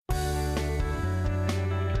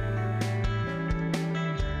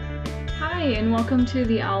Hi, and welcome to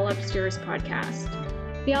the Owl Upstairs podcast.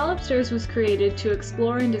 The Owl Upstairs was created to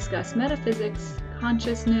explore and discuss metaphysics,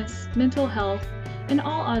 consciousness, mental health, and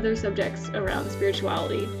all other subjects around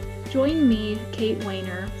spirituality. Join me, Kate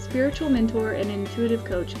Wayner, spiritual mentor and intuitive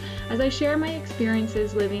coach, as I share my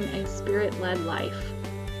experiences living a spirit-led life.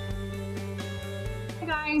 Hi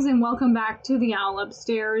guys, and welcome back to the Owl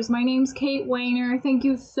Upstairs. My name's Kate Wayner. Thank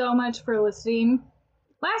you so much for listening.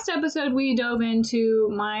 Last episode, we dove into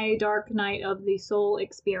my dark night of the soul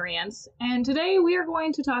experience, and today we are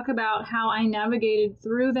going to talk about how I navigated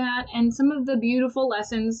through that and some of the beautiful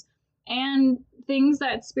lessons and things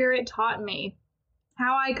that spirit taught me.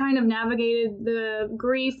 How I kind of navigated the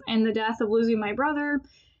grief and the death of losing my brother,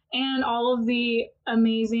 and all of the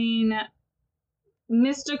amazing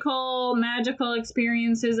mystical, magical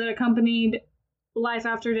experiences that accompanied life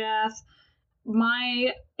after death,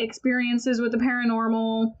 my experiences with the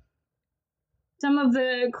paranormal, some of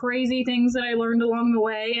the crazy things that I learned along the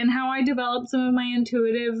way, and how I developed some of my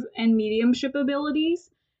intuitive and mediumship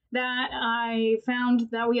abilities that I found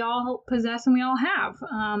that we all possess and we all have.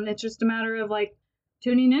 It's just a matter of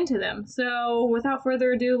tuning into them. So without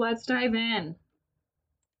further ado, let's dive in.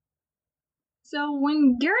 So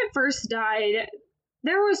when Garrett first died,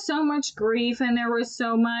 there was so much grief and there was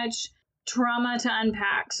so much trauma to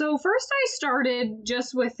unpack. So first I started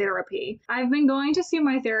just with therapy. I've been going to see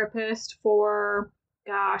my therapist for,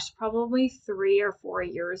 probably 3 or 4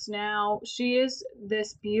 years now. She is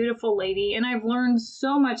this beautiful lady, and I've learned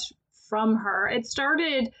so much from her. It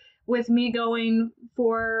started with me going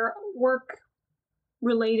for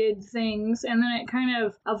work-related things, and then it kind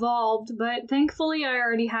of evolved, but thankfully I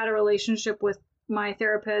already had a relationship with my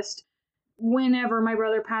therapist whenever my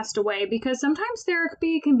brother passed away, because sometimes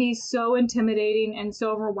therapy can be so intimidating and so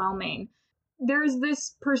overwhelming. There's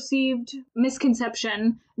this perceived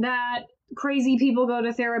misconception that crazy people go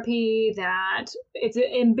to therapy, that it's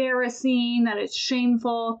embarrassing, that it's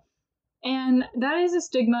shameful, and that is a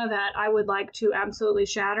stigma that I would like to absolutely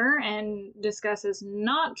shatter and discuss as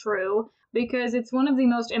not true, because it's one of the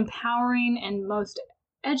most empowering and most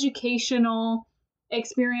educational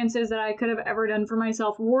experiences that I could have ever done for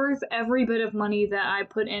myself, worth every bit of money that I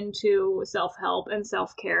put into self-help and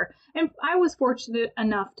self-care. And I was fortunate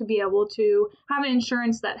enough to be able to have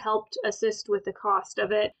insurance that helped assist with the cost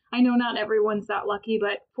of it. I know not everyone's that lucky,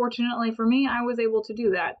 but fortunately for me, I was able to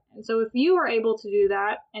do that. And so if you are able to do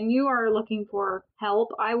that and you are looking for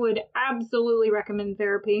help, I would absolutely recommend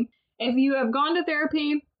therapy. If you have gone to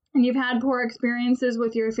therapy and you've had poor experiences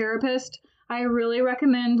with your therapist, I really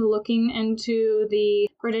recommend looking into the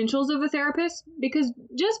credentials of a therapist, because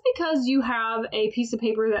just because you have a piece of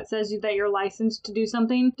paper that says that you're licensed to do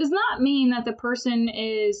something does not mean that the person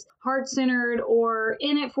is heart-centered or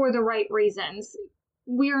in it for the right reasons.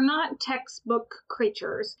 We are not textbook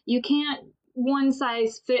creatures. You can't one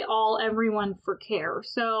size fit all everyone for care.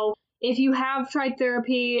 So if you have tried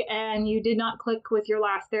therapy and you did not click with your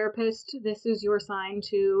last therapist, this is your sign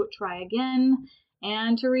to try again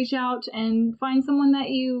and to reach out and find someone that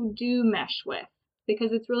you do mesh with,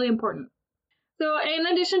 because it's really important. So in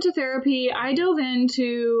addition to therapy, I dove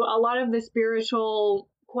into a lot of the spiritual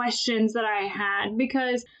questions that I had,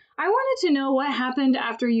 because I wanted to know what happened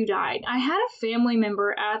after you died. I had a family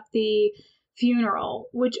member at the funeral,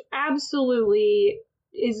 which absolutely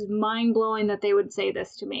is mind-blowing that they would say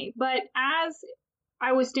this to me. But as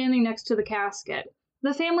I was standing next to the casket,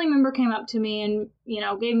 the family member came up to me and,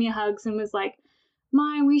 gave me hugs and was like,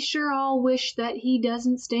 "My, we sure all wish that he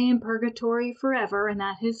doesn't stay in purgatory forever and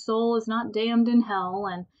that his soul is not damned in hell."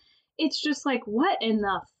 And it's just like, what in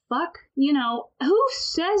the fuck? Who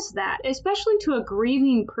says that? Especially to a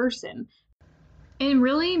grieving person. It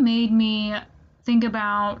really made me think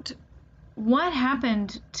about what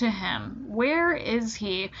happened to him. Where is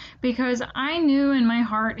he? Because I knew in my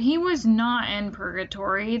heart he was not in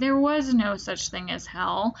purgatory. There was no such thing as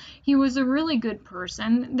hell. He was a really good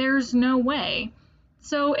person. There's no way.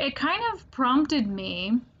 So it kind of prompted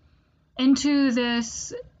me into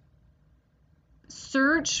this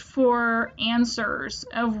search for answers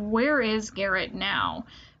of where is Garrett now,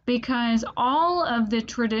 because all of the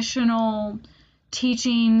traditional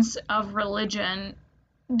teachings of religion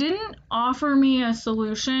didn't offer me a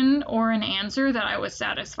solution or an answer that I was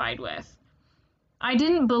satisfied with. I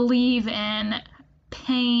didn't believe in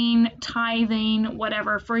paying, tithing,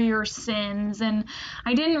 whatever, for your sins, and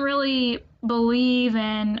I didn't really believe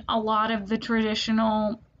in a lot of the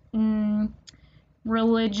traditional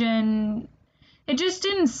religion. It just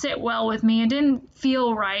didn't sit well with me. It didn't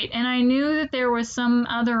feel right, and I knew that there was some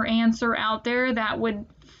other answer out there that would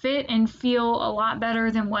fit and feel a lot better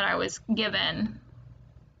than what I was given.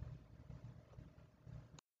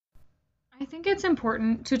 I think it's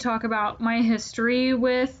important to talk about my history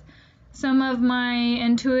with some of my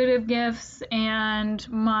intuitive gifts and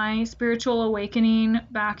my spiritual awakening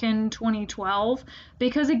back in 2012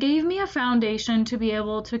 because it gave me a foundation to be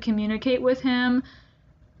able to communicate with him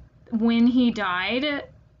when he died.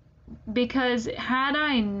 Because had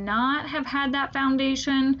I not have had that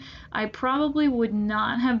foundation, I probably would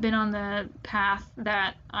not have been on the path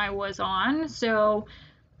that I was on. So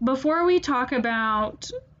before we talk about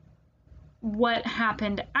what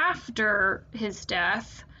happened after his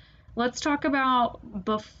death, let's talk about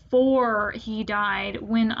before he died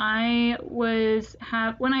when I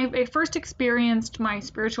first experienced my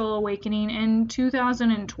spiritual awakening in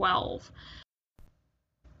 2012.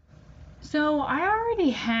 So I already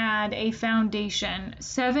had a foundation,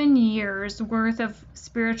 7 years worth of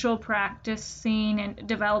spiritual practicing and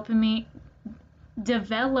developing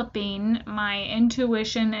my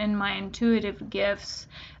intuition and my intuitive gifts.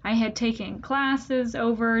 I had taken classes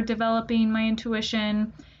over developing my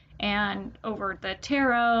intuition and over the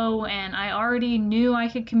tarot, and I already knew I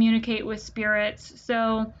could communicate with spirits,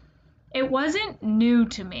 so it wasn't new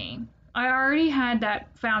to me. I already had that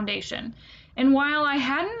foundation. And while I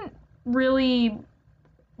hadn't really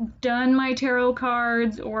done my tarot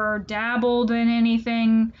cards or dabbled in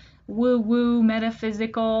anything woo-woo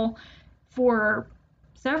metaphysical for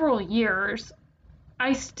several years,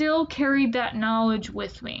 I still carried that knowledge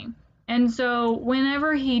with me. And so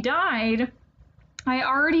whenever he died, I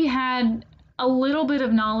already had a little bit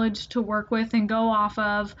of knowledge to work with and go off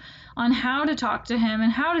of on how to talk to him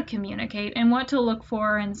and how to communicate and what to look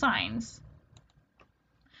for in signs.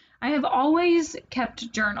 I have always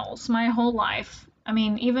kept journals my whole life. I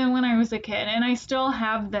mean, even when I was a kid, and I still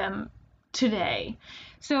have them today.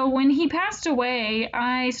 So when he passed away,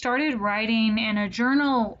 I started writing in a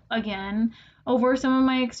journal again over some of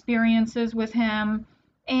my experiences with him.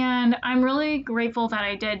 And I'm really grateful that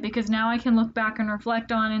I did because now I can look back and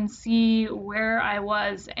reflect on and see where I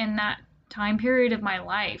was in that time period of my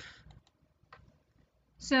life.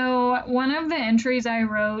 So one of the entries I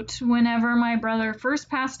wrote whenever my brother first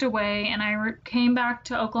passed away and I came back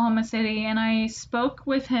to Oklahoma City and I spoke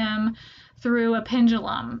with him through a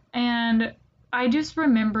pendulum. And I just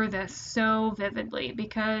remember this so vividly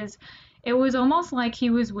because it was almost like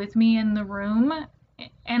he was with me in the room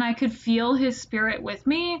and I could feel his spirit with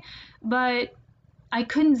me, but I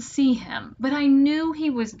couldn't see him, but I knew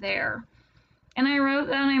he was there. And I wrote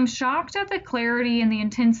that I'm shocked at the clarity and the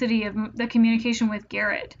intensity of the communication with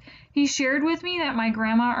Garrett. He shared with me that my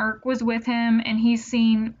grandma Irk was with him and he's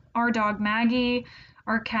seen our dog Maggie,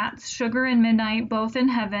 our cats Sugar and Midnight, both in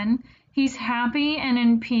heaven. He's happy and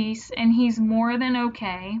in peace and he's more than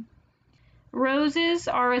okay. Roses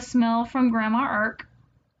are a smell from Grandma Irk.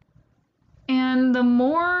 And the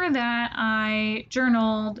more that I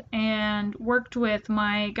journaled and worked with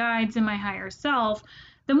my guides and my higher self,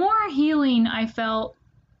 the more healing I felt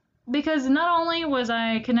because not only was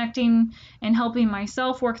I connecting and helping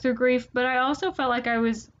myself work through grief, but I also felt like I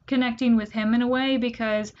was connecting with him in a way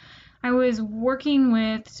because I was working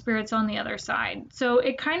with spirits on the other side. So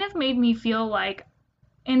it kind of made me feel like,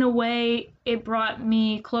 in a way, it brought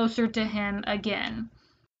me closer to him again.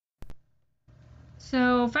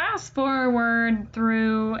 So fast forward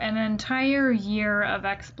through an entire year of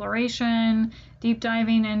exploration, deep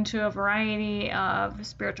diving into a variety of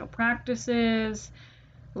spiritual practices,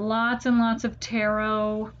 lots and lots of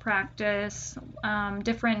tarot practice,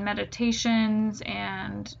 different meditations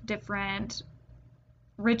and different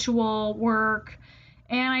ritual work.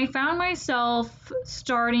 And I found myself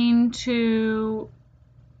starting to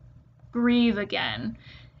grieve again.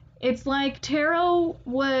 It's like tarot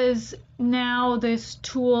was now this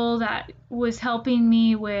tool that was helping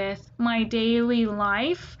me with my daily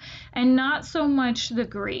life and not so much the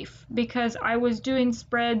grief because I was doing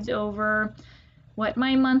spreads over what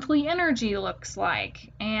my monthly energy looks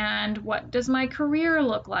like and what does my career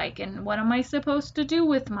look like and what am I supposed to do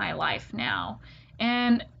with my life now.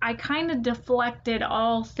 And I kind of deflected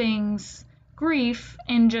all things grief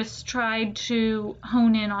and just tried to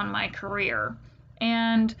hone in on my career.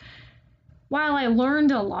 And while I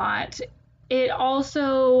learned a lot, it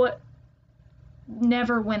also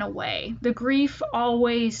never went away. The grief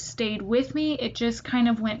always stayed with me. It just kind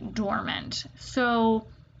of went dormant. So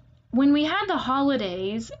when we had the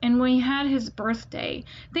holidays and we had his birthday,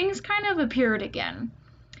 things kind of appeared again.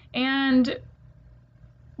 And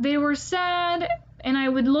they were sad, and I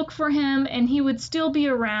would look for him and he would still be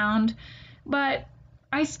around, but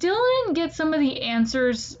I still didn't get some of the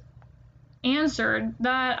answered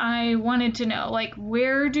that I wanted to know, like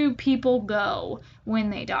where do people go when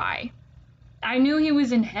they die? I knew he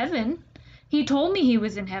was in heaven. He told me he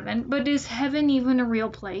was in heaven, but is heaven even a real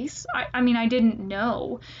place? I mean, I didn't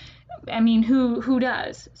know. I mean, who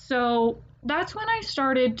does? So that's when I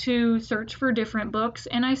started to search for different books,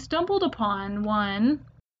 and I stumbled upon one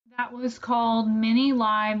that was called Many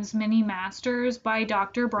Lives, Many Masters by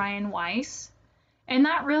Dr. Brian Weiss. And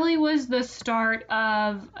that really was the start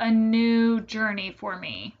of a new journey for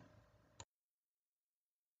me.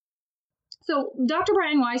 So, Dr.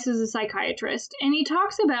 Brian Weiss is a psychiatrist, and he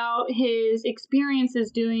talks about his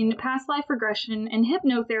experiences doing past life regression and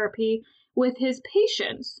hypnotherapy with his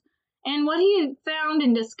patients. And what he had found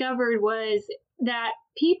and discovered was that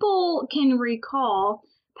people can recall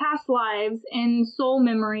past lives and soul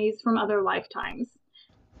memories from other lifetimes.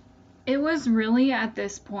 It was really at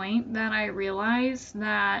this point that I realized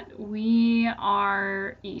that we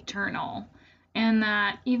are eternal, and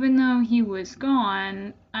that even though he was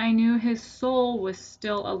gone, I knew his soul was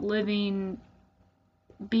still a living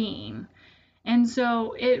being. And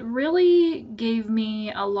so it really gave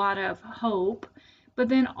me a lot of hope, but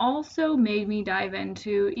then also made me dive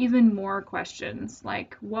into even more questions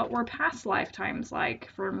like, what were past lifetimes like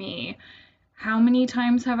for me? How many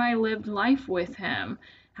times have I lived life with him?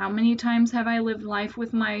 How many times have I lived life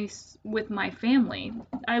with my family?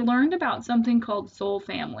 I learned about something called soul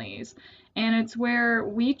families, and it's where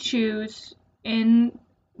we choose in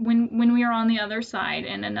when we are on the other side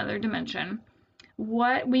in another dimension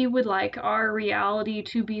what we would like our reality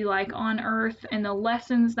to be like on earth, and the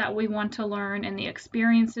lessons that we want to learn and the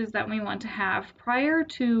experiences that we want to have prior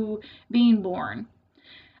to being born.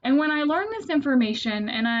 And when I learned this information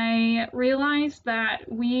and I realized that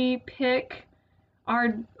we pick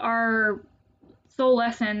our soul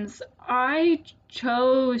lessons, I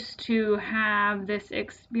chose to have this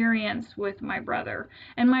experience with my brother.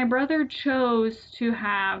 And my brother chose to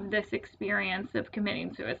have this experience of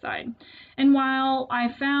committing suicide. And while I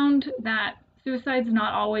found that suicide's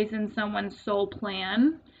not always in someone's soul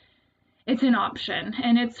plan, it's an option,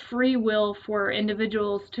 and it's free will for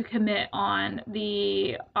individuals to commit on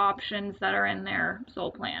the options that are in their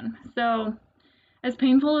soul plan. So, as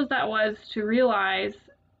painful as that was to realize,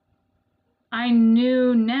 I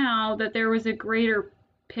knew now that there was a greater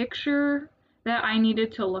picture that I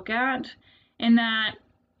needed to look at, and that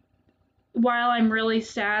while I'm really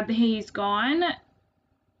sad that he's gone,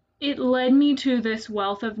 it led me to this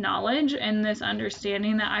wealth of knowledge and this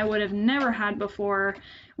understanding that I would have never had before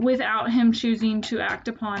without him choosing to act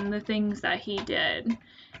upon the things that he did.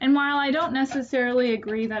 And while I don't necessarily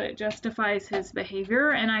agree that it justifies his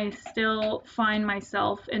behavior, and I still find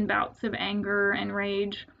myself in bouts of anger and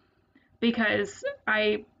rage because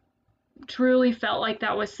I truly felt like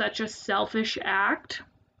that was such a selfish act.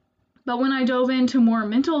 But when I dove into more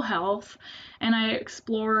mental health and I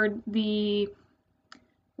explored the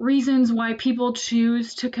reasons why people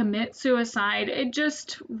choose to commit suicide, it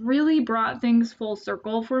just really brought things full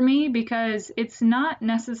circle for me, because it's not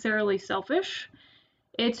necessarily selfish.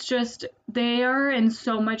 It's just they are in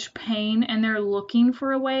so much pain and they're looking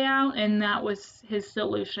for a way out, and that was his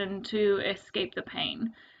solution to escape the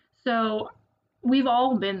pain. So we've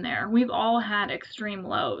all been there. We've all had extreme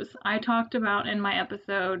lows. I talked about in my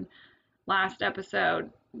last episode,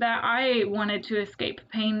 that I wanted to escape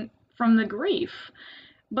pain from the grief,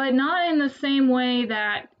 but not in the same way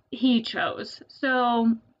that he chose.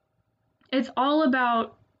 So it's all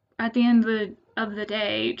about, at the end of the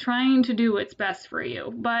day, trying to do what's best for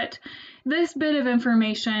you. But this bit of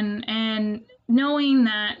information and knowing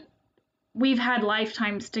that we've had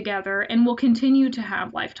lifetimes together and will continue to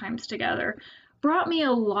have lifetimes together brought me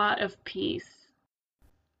a lot of peace.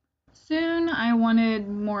 Soon I wanted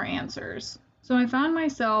more answers. So I found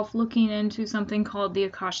myself looking into something called the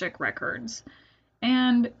Akashic Records.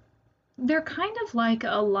 And they're kind of like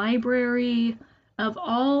a library of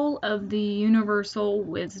all of the universal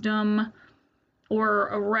wisdom, or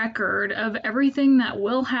a record of everything that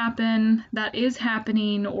will happen, that is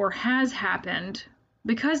happening, or has happened,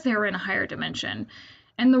 because they're in a higher dimension.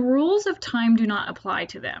 And the rules of time do not apply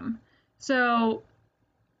to them. So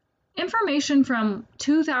information from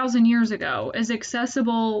 2,000 years ago is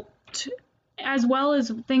accessible to, as well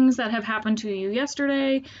as things that have happened to you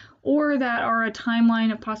yesterday, or that are a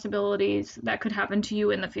timeline of possibilities that could happen to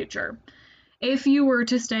you in the future, if you were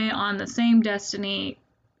to stay on the same destiny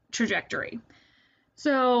trajectory.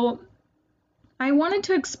 So I wanted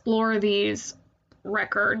to explore these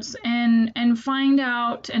records and find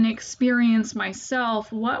out and experience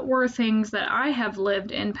myself what were things that I have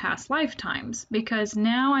lived in past lifetimes, because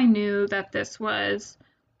now I knew that this was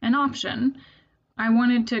an option. I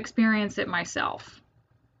wanted to experience it myself.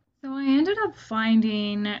 So I ended up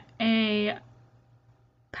finding a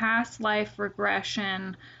past life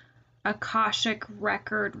regression Akashic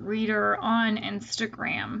record reader on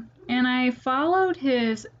Instagram, and I followed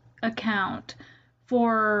his account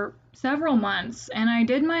for several months, and I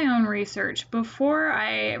did my own research before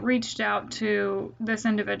I reached out to this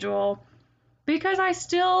individual because I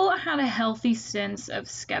still had a healthy sense of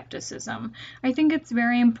skepticism. I think it's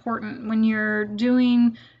very important when you're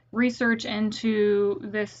doing research into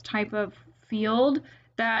this type of field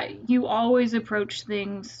that you always approach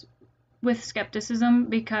things with skepticism,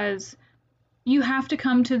 because you have to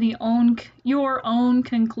come to your own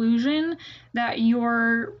conclusion that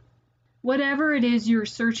whatever it is you're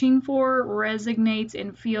searching for resonates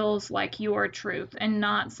and feels like your truth and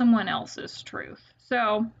not someone else's truth.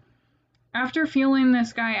 So after feeling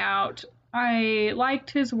this guy out, I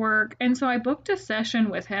liked his work, and so I booked a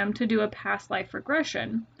session with him to do a past life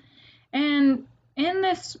regression. And in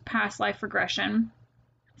this past life regression,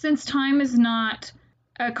 since time is not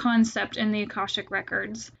a concept in the Akashic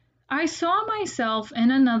records, I saw myself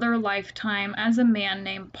in another lifetime as a man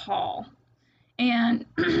named Paul. And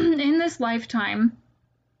in this lifetime,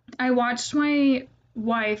 I watched my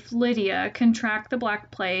wife, Lydia, contract the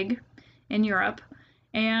Black Plague in Europe,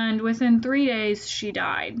 and within 3 days, she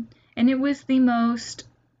died. And it was the most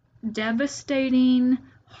devastating,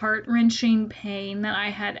 heart-wrenching pain that I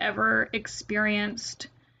had ever experienced,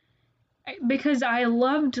 because I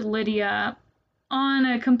loved Lydia on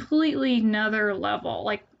a completely another level,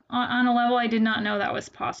 like on a level I did not know that was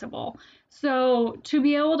possible. So to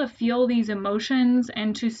be able to feel these emotions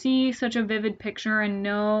and to see such a vivid picture and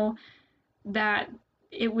know that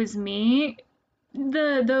it was me,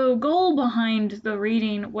 the goal behind the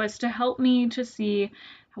reading was to help me to see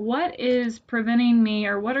what is preventing me,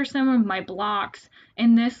 or what are some of my blocks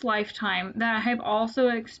in this lifetime that I have also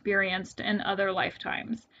experienced in other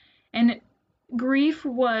lifetimes. And grief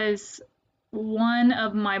was one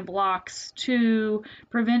of my blocks to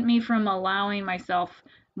prevent me from allowing myself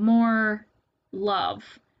more love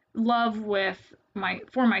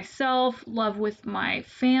for myself, love with my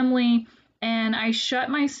family, and I shut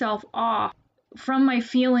myself off from my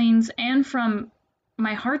feelings and from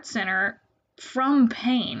my heart center from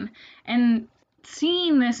pain. And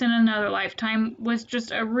seeing this in another lifetime was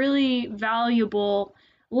just a really valuable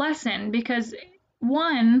lesson, because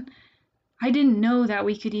one, I didn't know that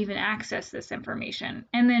we could even access this information.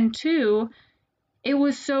 And then two, it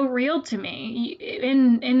was so real to me.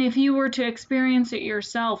 And if you were to experience it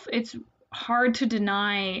yourself, it's hard to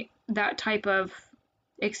deny that type of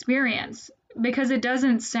experience because it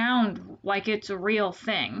doesn't sound like it's a real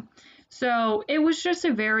thing. So it was just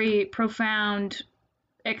a very profound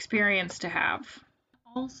experience to have.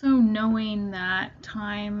 Also, knowing that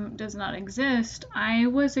time does not exist, I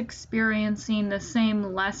was experiencing the same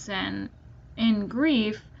lesson in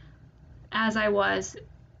grief as I was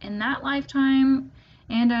in that lifetime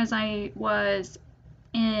and as I was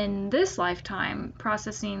in this lifetime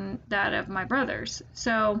processing that of my brothers.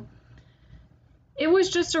 So it was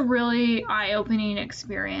just a really eye-opening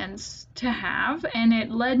experience to have, and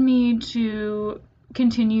it led me to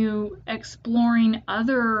continue exploring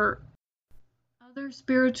other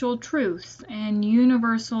spiritual truths and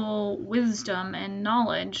universal wisdom and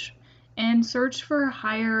knowledge, and search for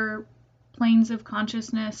higher planes of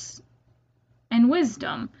consciousness and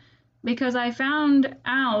wisdom, because I found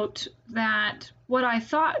out that what I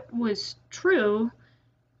thought was true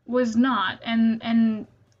was not, and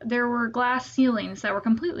there were glass ceilings that were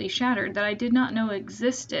completely shattered that I did not know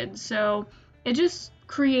existed. So it just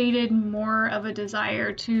created more of a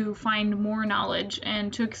desire to find more knowledge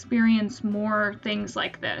and to experience more things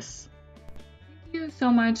like this. Thank you so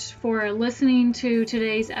much for listening to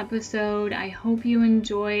today's episode. I hope you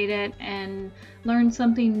enjoyed it and learned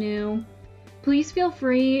something new. Please feel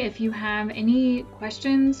free, if you have any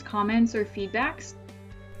questions, comments, or feedbacks,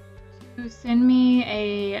 to send me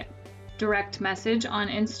a direct message on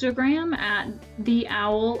Instagram at The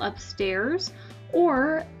Owl Upstairs,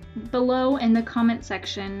 or below in the comment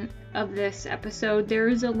section of this episode, there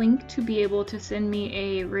is a link to be able to send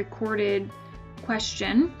me a recorded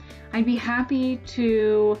question. I'd be happy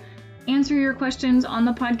to answer your questions on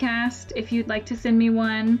the podcast if you'd like to send me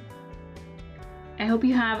one. I hope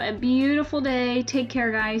you have a beautiful day. Take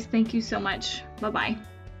care, guys. Thank you so much. Bye-bye.